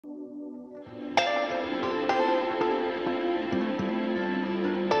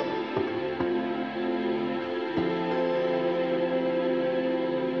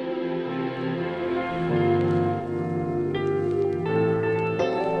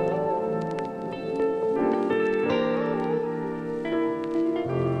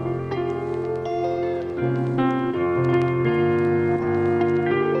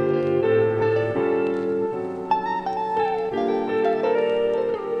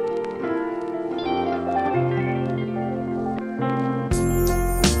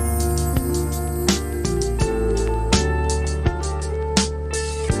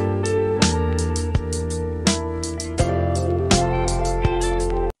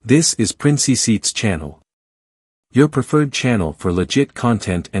This is Princey Seats channel. Your preferred channel for legit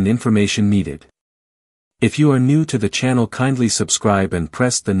content and information needed. If you are new to the channel, kindly subscribe and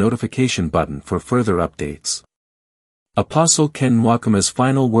press the notification button for further updates. Apostle Ken Nwakama'S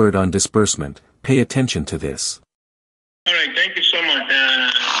final word on disbursement. Pay attention to this. Alright, thank you so much,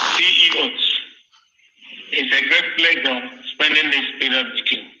 CEOs. It's a great pleasure spending this period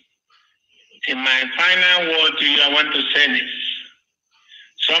with you. In my final word to you, I want to say this.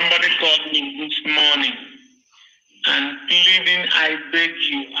 Somebody called me this morning and pleading, I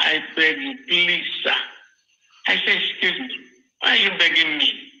beg you, please, sir. I said, excuse me, why are you begging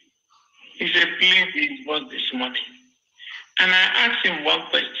me? He said, please disburse this money. And I asked him one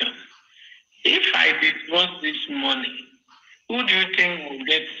question. If I disburse this money, who do you think will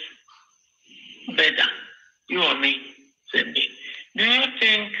get better? You or me? Said me. Do you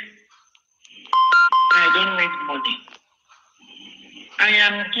think I don't make money? I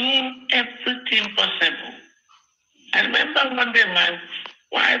am doing everything possible. I remember one day my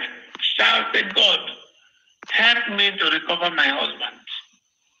wife shouted, God, help me to recover my husband.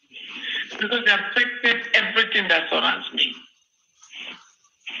 Because it affected everything that surrounds me.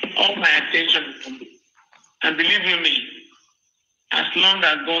 All my attention is on me. And believe you me, as long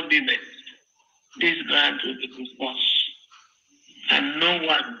as God did it, this grant will be disbursed. And no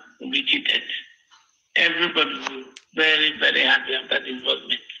one will be cheated. Everybody will be very, very happy after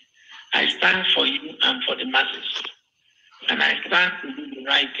disbursement. I stand for you and for the masses. And I stand to do the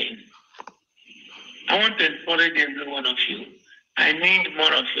right thing. I want to encourage every one of you. I need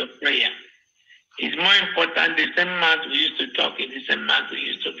more of your prayer. It's more important the same mass we used to talk in, the same mass we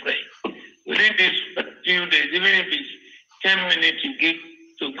used to pray. Within these few days, even if it's 10 minutes you give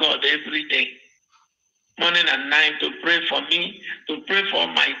to God every day, morning and night, to pray for me, to pray for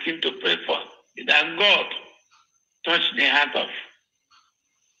my team, to pray for that God touch the heart of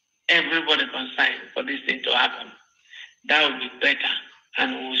everybody concerned for this thing to happen. That will be better,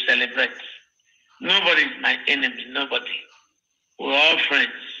 and we will celebrate. Nobody is my enemy, nobody. We're all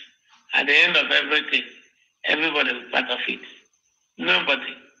friends. At the end of everything, everybody will be part of it.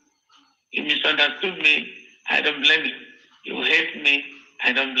 Nobody. You misunderstood me, I don't blame you. You hate me,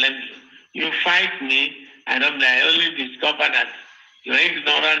 I don't blame you. You fight me, I don't blame you. I only discover that you're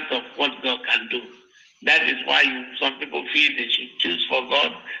ignorant of what God can do. That is why some people feel they should choose for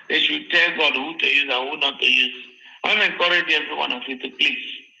God. They should tell God who to use and who not to use. I want to encourage every one of you to please,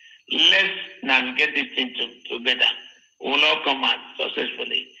 let's navigate this thing together. We'll all come out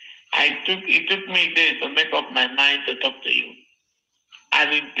successfully. It took me days to make up my mind to talk to you. I've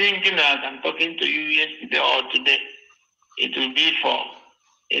been thinking as I'm talking to you yesterday or today, it will be for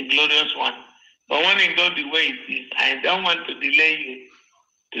a glorious one. But when it goes the way it is, I don't want to delay you.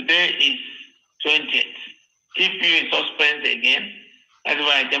 Today is 20th. Keep you in suspense again. That's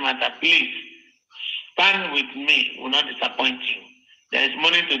why I came at that. Please, stand with me. Will not disappoint you. There is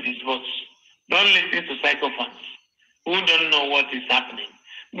money to disburse. Don't listen to psychophants who don't know what is happening.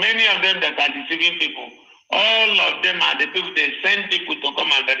 Many of them that are deceiving people, all of them are the people they send people to come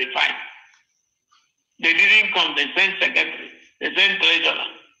and verify. They didn't come, they sent secretary, they sent treasurer.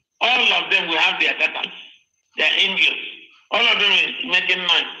 All of them will have their data, their angels. All of them is making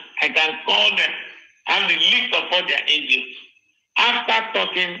noise. I can call them, have the list of all their angels. After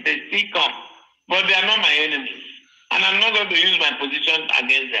talking, they still come. But they are not my enemies. And I'm not going to use my position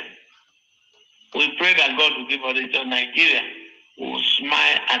against them. We pray that God will give us to Nigeria, who will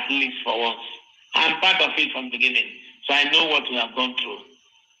smile at least for once. I'm part of it from the beginning, so I know what we have gone through.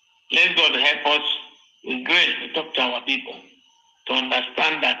 Let God help us with grace to talk to our people, to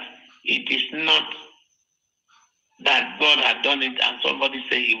understand that it is not that God had done it and somebody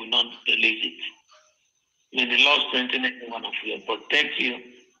say he will not release it. May the Lord strengthen every one of you, protect you,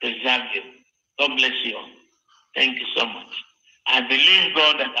 preserve you. God bless you all. Thank you so much. I believe,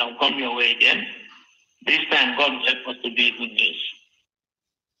 God, that I will come your way again. This time, God will help us to be good news.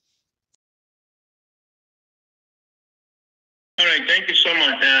 All right, thank you so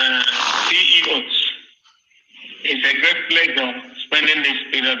much, CEOs. It's a great pleasure spending this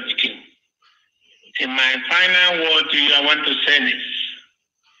period with you. In my final word to you, I want to say this.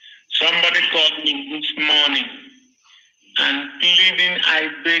 Somebody called me this morning and pleading, I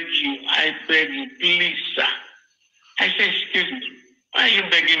beg you, please, sir. I said, excuse me, why are you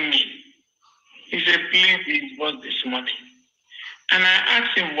begging me? He said, please disburse this money. And I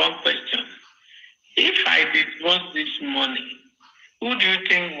asked him one question. If I disburse this money, who do you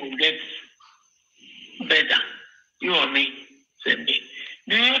think will get better? You or me? Said me.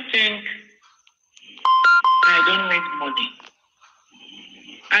 Do you think I don't make money?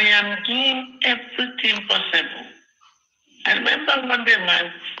 I am doing everything possible. I remember one day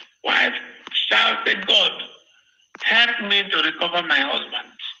my wife shouted, God, help me to recover my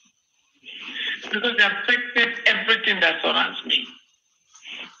husband. Because it affected everything that surrounds me.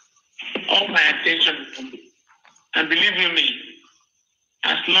 All my attention. And believe you me,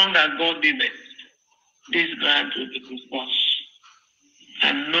 as long as God did it, this grant will be disbursed.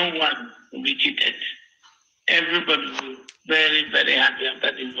 And no one will be cheated. Everybody will be very, very happy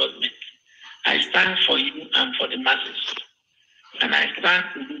after disbursement. I stand for you and for the masses. And I stand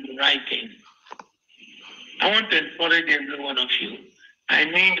to do the right thing. I want to encourage every one of you. I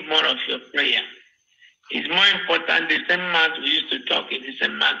need more of your prayer. It's more important the same mass we used to talk in the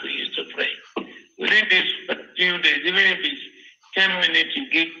same mass we used to pray. Within these few days, even if it's 10 minutes you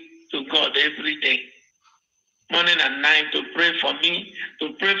give to God every day, morning and night, to pray for me,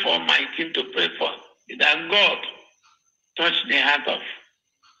 to pray for my team, to pray for that God touch the heart of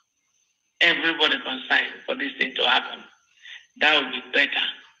everybody concerned for this thing to happen. That will be better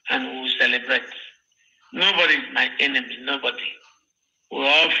and we will celebrate. Nobody is my enemy, nobody. We're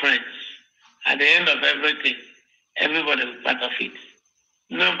all friends. At the end of everything, everybody will be part of it.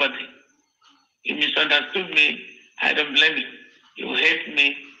 Nobody. You misunderstood me, I don't blame you. You hate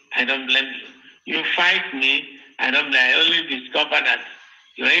me, I don't blame you. You fight me, I don't blame you. I only discover that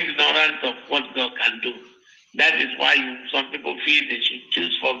you're ignorant of what God can do. That is why some people feel they should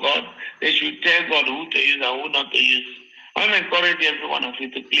choose for God. They should tell God who to use and who not to use. I want to encourage every one of you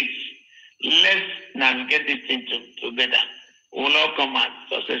to please, let's navigate this thing together. We will all come out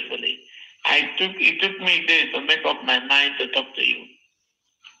successfully. It took me days to make up my mind to talk to you.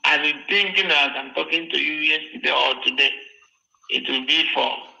 I've been thinking as I'm talking to you yesterday or today, it will be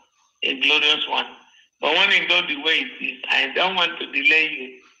for a glorious one. But when it goes the way it is, I don't want to delay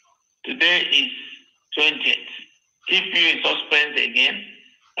you. Today is 20th. Keep you in suspense again.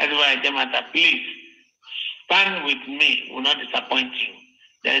 That's why I came at please stand with me, will not disappoint you.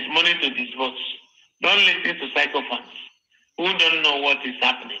 There is money to disburse. Don't listen to psychophants who don't know what is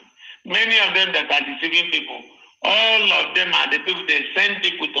happening. Many of them that are deceiving people, all of them are the people they send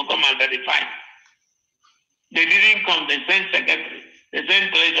people to come and verify. They didn't come, they sent secretary, they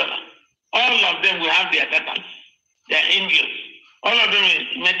sent treasurer. All of them will have their data, their angels. All of them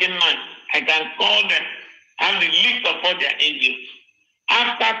is making noise. I can call them, have the list of all their angels.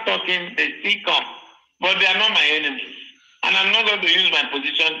 After talking, they still come. But they are not my enemies. And I'm not going to use my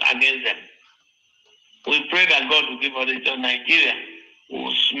position against them. We pray that God will give us to Nigeria, who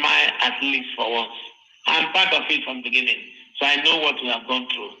will smile at least for once. I'm part of it from the beginning, so I know what we have gone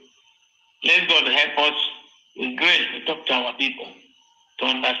through. Let God help us with grace to talk to our people, to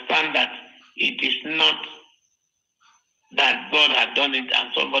understand that it is not that God had done it and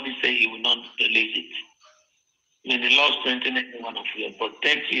somebody say he will not release it. May the Lord strengthen every one of you,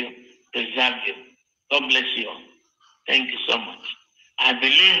 protect you, preserve you. God bless you all. Thank you so much. I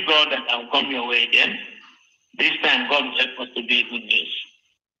believe, God, that I will come your way again. This time, God will help us to be good news.